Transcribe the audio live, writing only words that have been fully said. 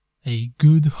A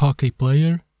good hockey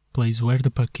player plays where the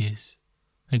puck is.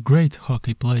 A great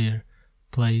hockey player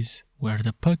plays where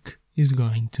the puck is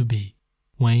going to be.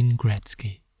 Wayne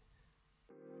Gretzky.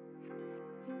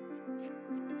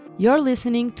 You're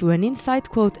listening to an Inside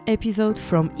Quote episode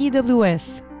from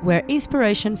EWS, where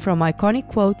inspiration from iconic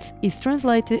quotes is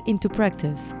translated into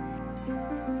practice,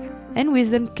 and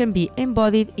wisdom can be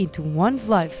embodied into one's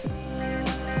life.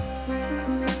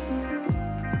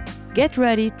 Get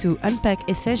ready to unpack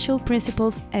essential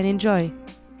principles and enjoy.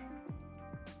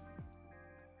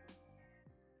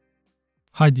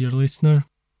 Hi dear listener,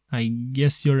 I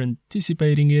guess you're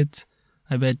anticipating it.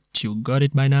 I bet you got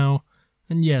it by now.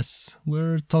 And yes,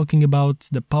 we're talking about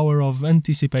the power of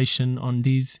anticipation on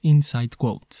this Inside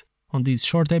Quote. On this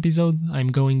short episode, I'm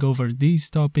going over this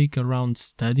topic around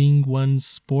studying one's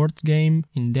sport game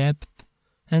in depth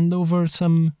and over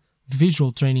some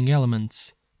visual training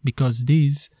elements, because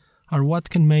these are what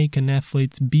can make an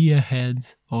athlete be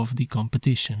ahead of the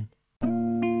competition.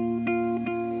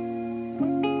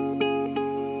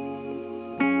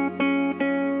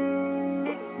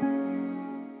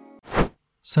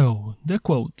 So, the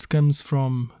quote comes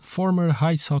from former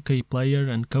ice hockey player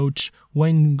and coach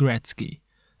Wayne Gretzky.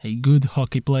 A good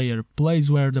hockey player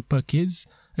plays where the puck is,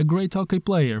 a great hockey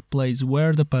player plays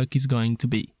where the puck is going to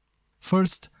be.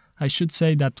 First, I should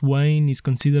say that Wayne is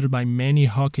considered by many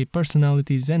hockey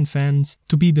personalities and fans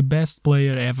to be the best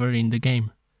player ever in the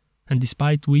game. And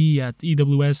despite we at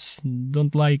EWS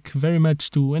don't like very much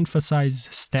to emphasize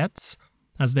stats,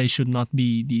 as they should not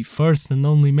be the first and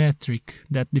only metric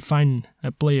that define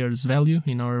a player's value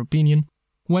in our opinion,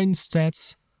 Wayne's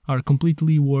stats are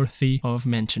completely worthy of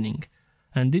mentioning.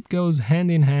 And it goes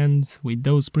hand in hand with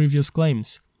those previous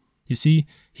claims. You see,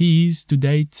 he is to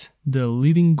date the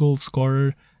leading goal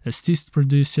scorer, assist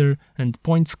producer and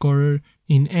point scorer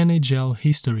in NHL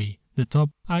history, the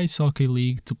top ice hockey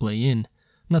league to play in.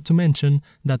 Not to mention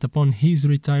that upon his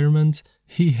retirement,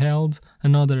 he held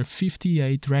another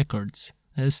 58 records.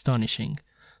 Astonishing.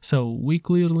 So we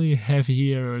clearly have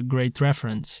here a great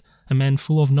reference, a man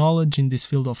full of knowledge in this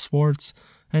field of sports,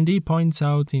 and he points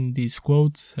out in this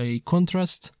quote a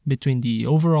contrast between the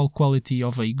overall quality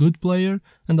of a good player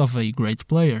and of a great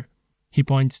player. He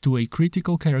points to a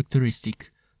critical characteristic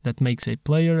that makes a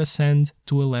player ascend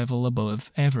to a level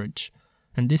above average.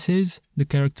 And this is the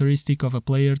characteristic of a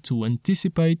player to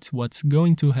anticipate what's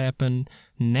going to happen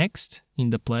next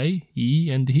in the play he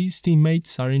and his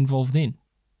teammates are involved in.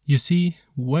 You see,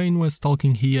 Wayne was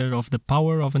talking here of the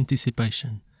power of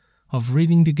anticipation, of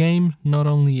reading the game not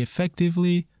only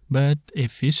effectively but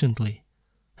efficiently.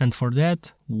 And for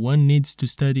that, one needs to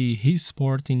study his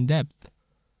sport in depth.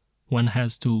 One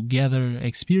has to gather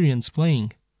experience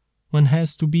playing. One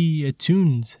has to be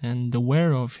attuned and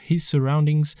aware of his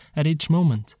surroundings at each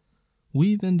moment,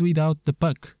 with and without the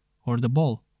puck or the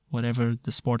ball, whatever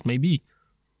the sport may be.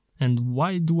 And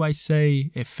why do I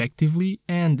say effectively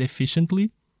and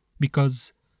efficiently?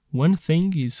 Because one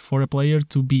thing is for a player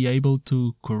to be able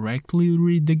to correctly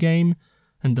read the game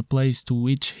and the plays to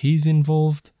which he's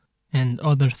involved, and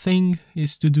other thing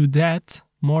is to do that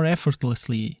more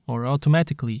effortlessly or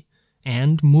automatically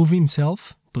and move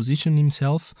himself, position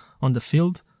himself on the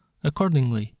field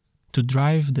accordingly to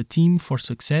drive the team for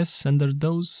success under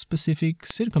those specific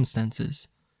circumstances.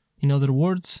 In other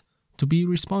words, to be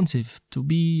responsive, to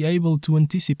be able to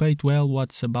anticipate well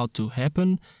what's about to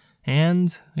happen,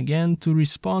 and again to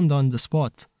respond on the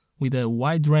spot with a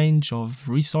wide range of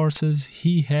resources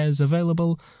he has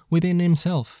available within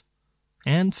himself,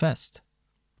 and fast,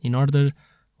 in order,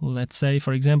 let's say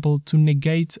for example, to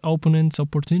negate opponents'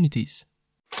 opportunities.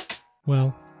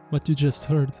 Well, what you just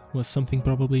heard was something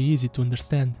probably easy to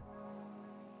understand.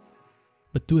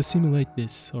 But to assimilate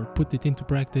this or put it into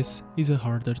practice is a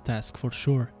harder task for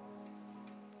sure.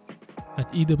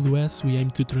 At EWS, we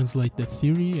aim to translate the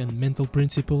theory and mental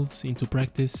principles into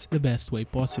practice the best way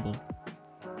possible.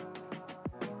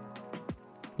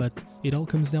 But it all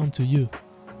comes down to you.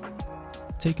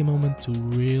 Take a moment to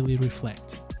really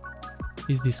reflect.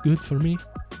 Is this good for me?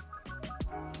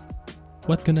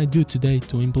 What can I do today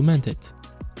to implement it?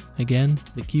 Again,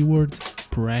 the keyword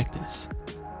practice.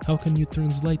 How can you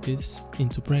translate this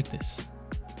into practice?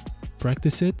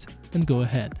 Practice it and go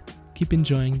ahead. Keep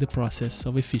enjoying the process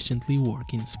of efficiently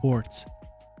working sports.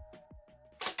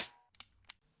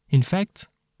 In fact,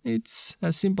 it's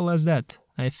as simple as that.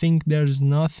 I think there's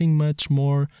nothing much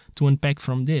more to unpack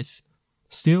from this.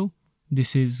 Still,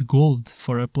 this is gold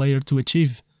for a player to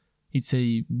achieve. It's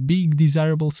a big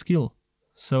desirable skill.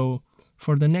 So,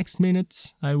 for the next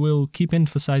minutes, I will keep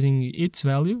emphasizing its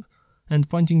value and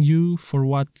pointing you for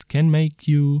what can make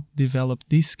you develop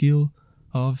this skill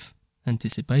of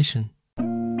anticipation.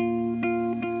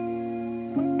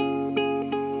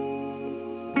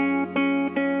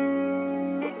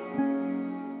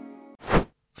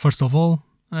 First of all,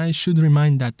 I should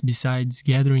remind that besides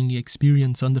gathering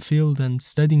experience on the field and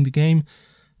studying the game,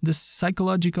 the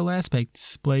psychological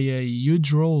aspects play a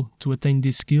huge role to attain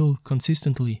this skill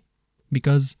consistently.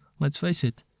 Because, let's face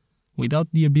it, without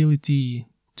the ability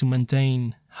to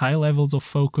maintain high levels of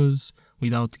focus,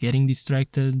 without getting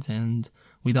distracted and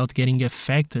without getting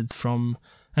affected from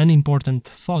unimportant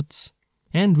thoughts,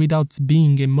 and without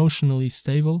being emotionally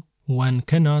stable, one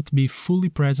cannot be fully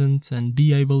present and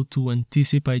be able to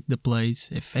anticipate the plays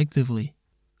effectively.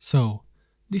 So,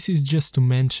 this is just to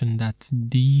mention that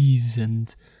these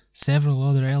and several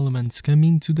other elements come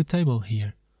into the table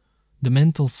here. The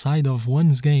mental side of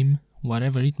one's game,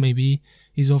 whatever it may be,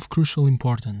 is of crucial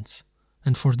importance.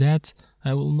 And for that,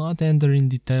 I will not enter in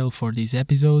detail for this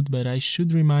episode, but I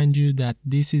should remind you that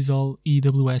this is all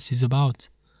EWS is about.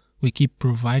 We keep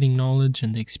providing knowledge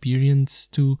and experience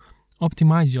to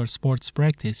optimize your sports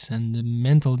practice and the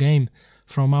mental game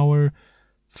from our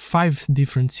 5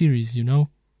 different series,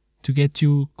 to get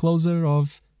you closer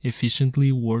of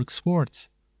efficiently work sports.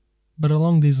 But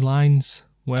along these lines,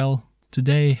 well,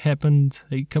 today happened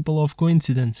a couple of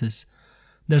coincidences.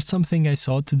 There's something I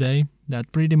saw today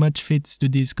that pretty much fits to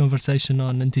this conversation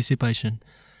on anticipation.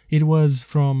 It was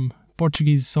from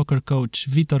Portuguese soccer coach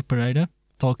Vítor Pereira,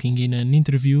 talking in an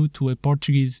interview to a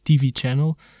Portuguese TV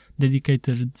channel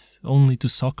dedicated only to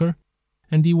soccer,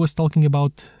 and he was talking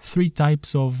about 3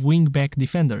 types of wing-back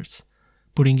defenders.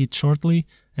 Putting it shortly,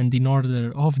 and in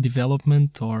order of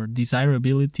development or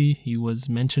desirability he was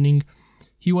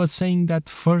saying that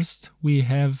first we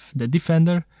have the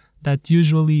defender that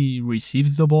usually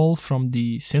receives the ball from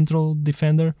the central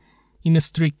defender in a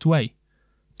strict way,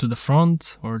 to the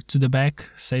front or to the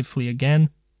back safely again.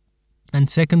 And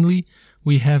secondly,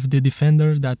 we have the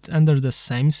defender that under the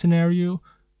same scenario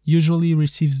usually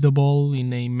receives the ball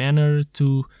in a manner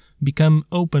to become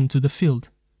open to the field,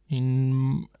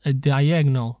 in a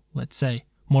diagonal, let's say,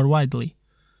 more widely.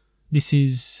 This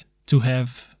is to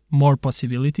have more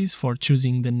possibilities for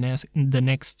choosing the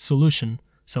next solution,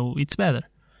 so it's better.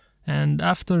 And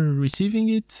after receiving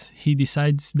it, he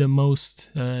decides the most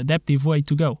adaptive way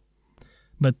to go.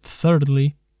 But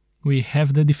thirdly, we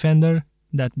have the defender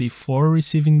that before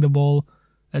receiving the ball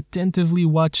attentively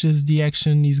watches the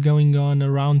action is going on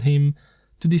around him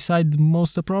to decide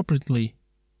most appropriately,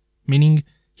 meaning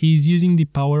he is using the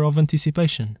power of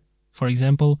anticipation. For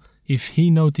example, if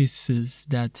he notices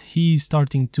that he is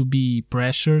starting to be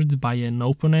pressured by an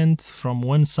opponent from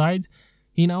one side,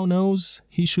 he now knows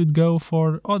he should go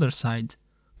for other side,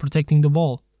 protecting the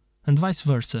ball, and vice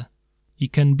versa. He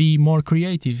can be more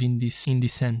creative in this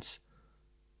sense.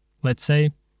 Let's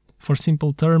say, for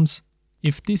simple terms,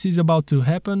 if this is about to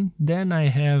happen, then I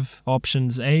have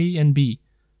options A and B.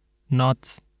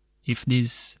 Not, if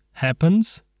this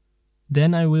happens,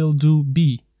 then I will do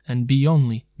B and B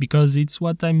only, because it's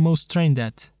what I'm most trained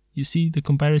at. You see the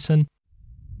comparison?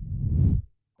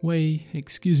 Wait,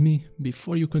 excuse me,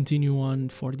 before you continue on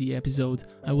for the episode,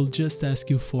 I will just ask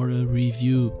you for a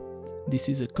review. This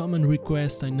is a common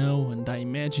request, I know, and I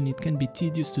imagine it can be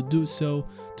tedious to do so,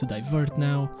 to divert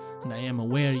now, and I am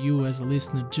aware you as a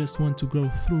listener just want to grow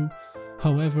through.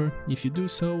 However, if you do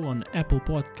so on Apple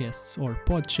Podcasts or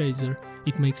Podchaser,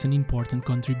 it makes an important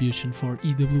contribution for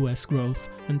EWS growth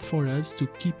and for us to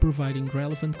keep providing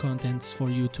relevant contents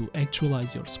for you to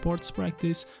actualize your sports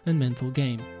practice and mental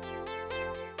game.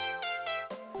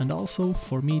 And also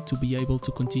for me to be able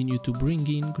to continue to bring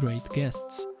in great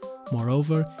guests.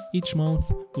 Moreover, each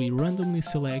month we randomly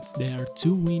select their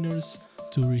 2 winners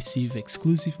to receive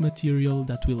exclusive material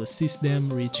that will assist them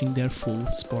reaching their full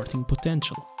sporting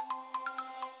potential.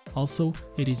 Also,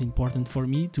 it is important for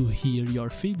me to hear your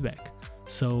feedback,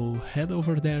 so head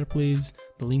over there please,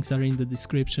 the links are in the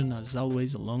description as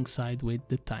always alongside with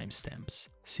the timestamps.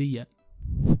 See ya!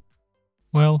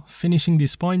 Well, finishing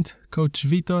this point, Coach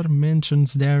Vítor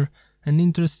mentions there an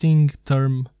interesting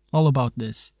term all about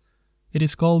this. It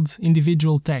is called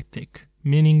individual tactic,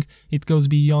 meaning it goes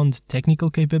beyond technical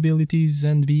capabilities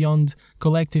and beyond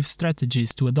collective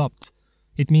strategies to adopt.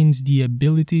 It means the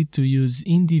ability to use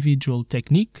individual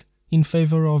technique in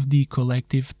favor of the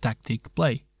collective tactic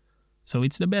play. So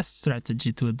it's the best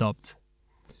strategy to adopt.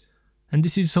 And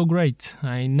this is so great.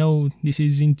 I know this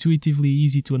is intuitively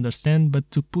easy to understand, but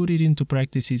to put it into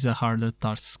practice is a harder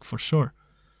task for sure.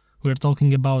 We're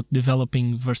talking about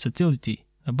developing versatility,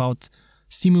 about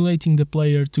stimulating the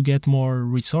player to get more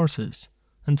resources.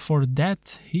 And for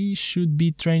that, he should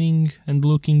be training and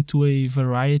looking to a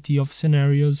variety of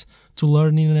scenarios to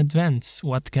learn in advance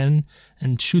what can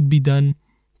and should be done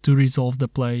to resolve the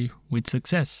play with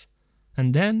success.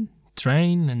 And then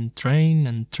train and train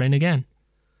and train again.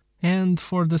 And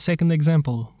for the second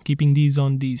example, keeping these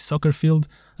on the soccer field,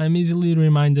 I'm easily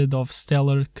reminded of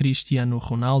stellar Cristiano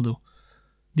Ronaldo.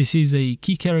 This is a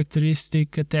key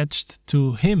characteristic attached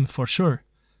to him for sure.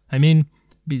 I mean,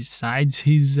 besides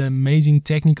his amazing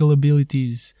technical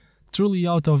abilities, truly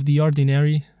out of the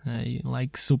ordinary,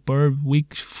 like superb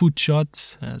weak foot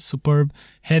shots, superb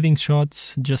heading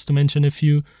shots, just to mention a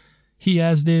few, he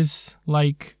has this,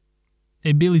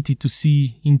 ability to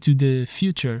see into the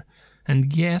future and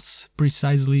guess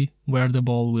precisely where the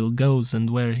ball will go and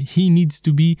where he needs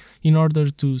to be in order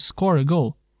to score a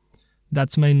goal.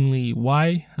 That's mainly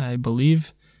why, I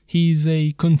believe, he is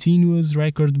a continuous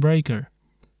record breaker.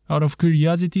 Out of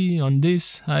curiosity on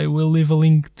this, I will leave a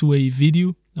link to a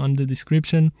video on the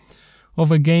description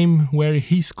of a game where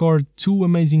he scored 2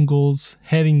 amazing goals,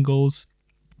 heading goals,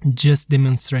 just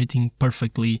demonstrating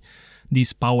perfectly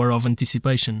this power of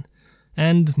anticipation.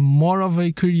 And more of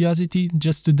a curiosity,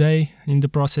 just today, in the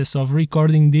process of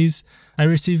recording this, I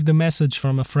received a message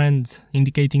from a friend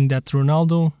indicating that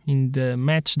Ronaldo, in the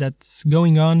match that's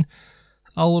going on,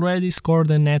 already scored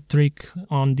a hat-trick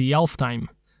on the halftime.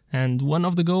 And one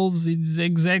of the goals is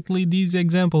exactly this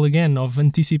example again of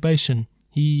anticipation.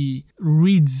 He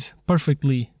reads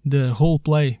perfectly the whole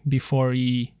play before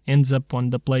he ends up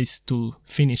on the place to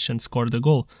finish and score the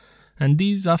goal. And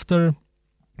this after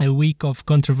a week of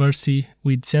controversy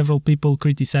with several people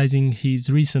criticizing his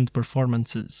recent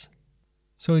performances.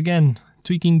 So again,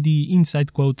 tweaking the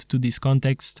inside quote to this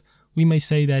context, we may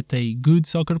say that a good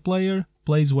soccer player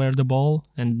plays where the ball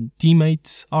and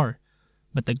teammates are,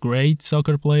 but a great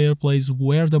soccer player plays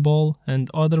where the ball and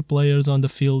other players on the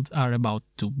field are about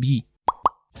to be.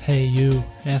 Hey you,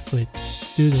 athlete,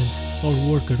 student or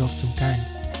worker of some kind,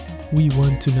 we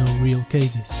want to know real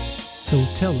cases. So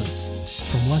tell us,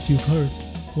 from what you've heard,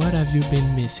 what have you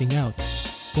been missing out?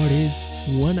 What is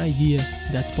one idea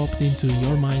that popped into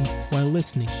your mind while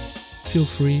listening? Feel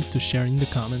free to share in the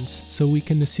comments so we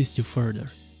can assist you further.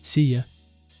 See ya!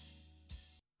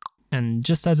 And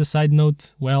just as a side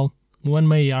note, well, one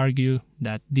may argue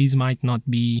that this might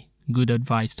not be good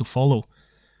advice to follow,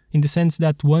 in the sense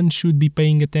that one should be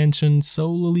paying attention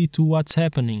solely to what's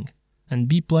happening and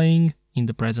be playing in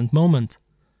the present moment.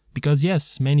 Because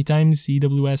yes, many times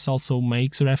EWS also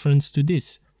makes reference to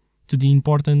this, to the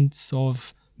importance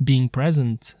of being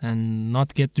present and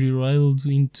not get derailed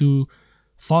into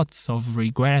thoughts of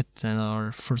regret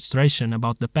or frustration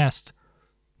about the past,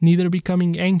 neither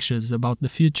becoming anxious about the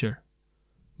future.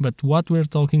 But what we're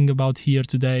talking about here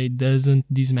today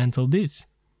doesn't dismantle this,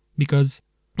 because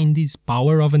in this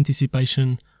power of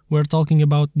anticipation, we're talking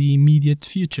about the immediate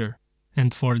future.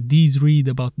 And for this read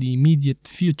about the immediate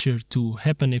future to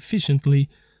happen efficiently,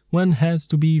 one has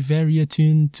to be very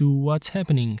attuned to what's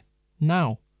happening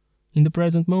now, in the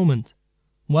present moment.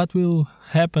 What will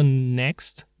happen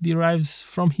next derives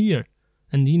from here,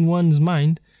 and in one's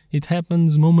mind, it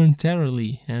happens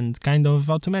momentarily and kind of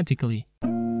automatically.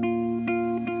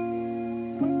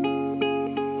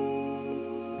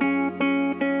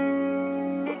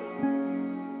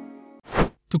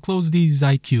 To close this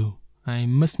IQ, I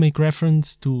must make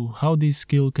reference to how this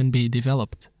skill can be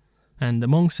developed. And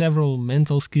among several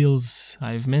mental skills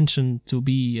I've mentioned to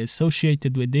be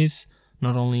associated with this,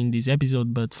 not only in this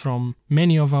episode but from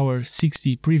many of our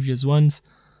 60 previous ones,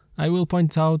 I will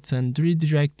point out and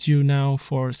redirect you now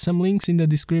for some links in the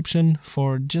description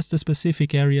for just a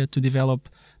specific area to develop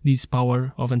this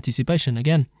power of anticipation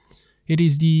again. It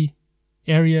is the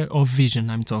area of vision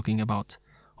I'm talking about,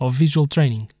 of visual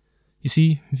training. You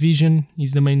see, vision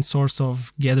is the main source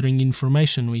of gathering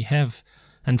information we have,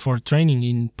 and for training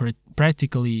in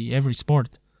practically every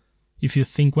sport. If you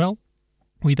think well,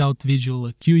 without visual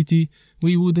acuity,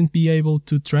 we wouldn't be able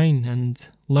to train and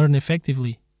learn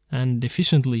effectively and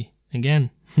efficiently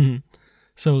again.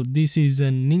 So this is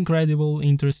an incredible,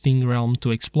 interesting realm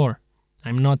to explore.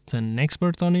 I'm not an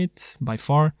expert on it, by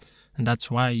far, and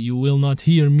that's why you will not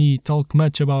hear me talk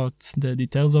much about the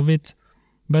details of it.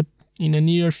 But in a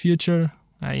near future,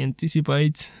 I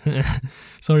anticipate,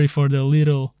 sorry for the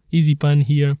little easy pun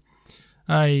here,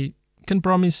 I can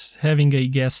promise having a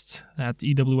guest at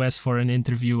EWS for an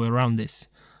interview around this.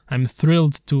 I'm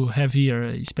thrilled to have here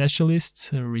a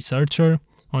specialist, a researcher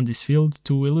on this field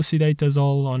to elucidate us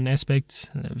all on aspects,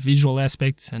 visual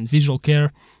aspects and visual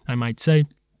care, I might say,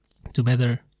 to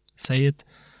better say it,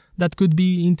 that could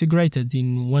be integrated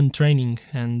in one training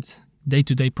and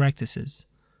day-to-day practices.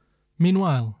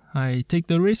 Meanwhile, I take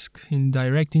the risk in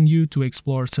directing you to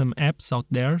explore some apps out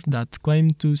there that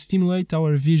claim to stimulate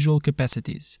our visual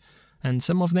capacities, and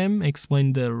some of them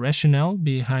explain the rationale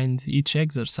behind each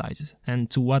exercise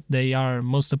and to what they are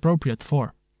most appropriate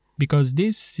for. Because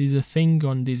this is a thing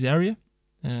on this area,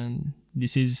 and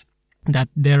this is that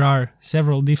there are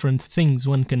several different things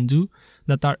one can do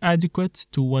that are adequate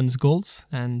to one's goals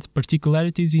and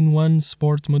particularities in one's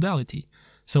sport modality.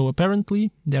 So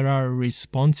apparently, there are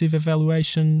responsive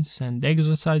evaluations and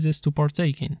exercises to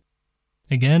partake in.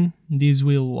 Again, these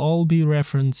will all be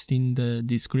referenced in the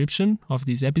description of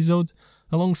this episode,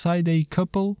 alongside a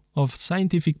couple of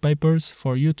scientific papers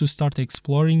for you to start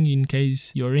exploring in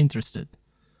case you're interested.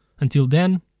 Until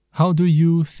then, how do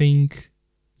you think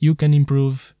you can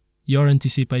improve your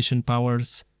anticipation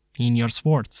powers in your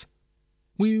sports?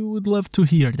 We would love to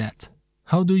hear that.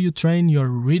 How do you train your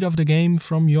read of the game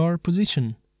from your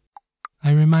position?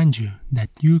 I remind you that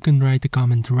you can write a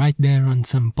comment right there on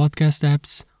some podcast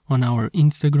apps, on our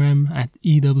Instagram at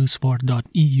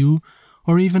ewsport.eu,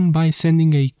 or even by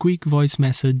sending a quick voice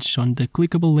message on the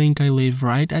clickable link I leave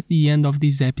right at the end of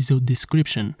this episode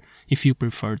description. If you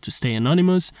prefer to stay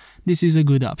anonymous, this is a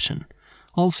good option.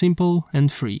 All simple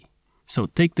and free. So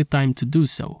take the time to do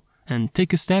so, and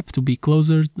take a step to be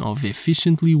closer of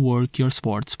efficiently work your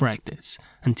sports practice.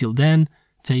 Until then,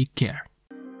 take care.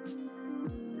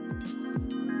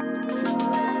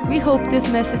 We hope these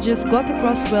messages got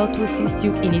across well to assist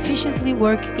you in efficiently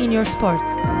work in your sport.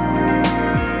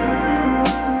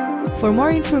 For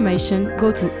more information,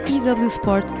 go to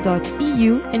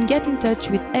ewsport.eu and get in touch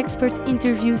with expert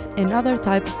interviews and other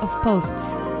types of posts.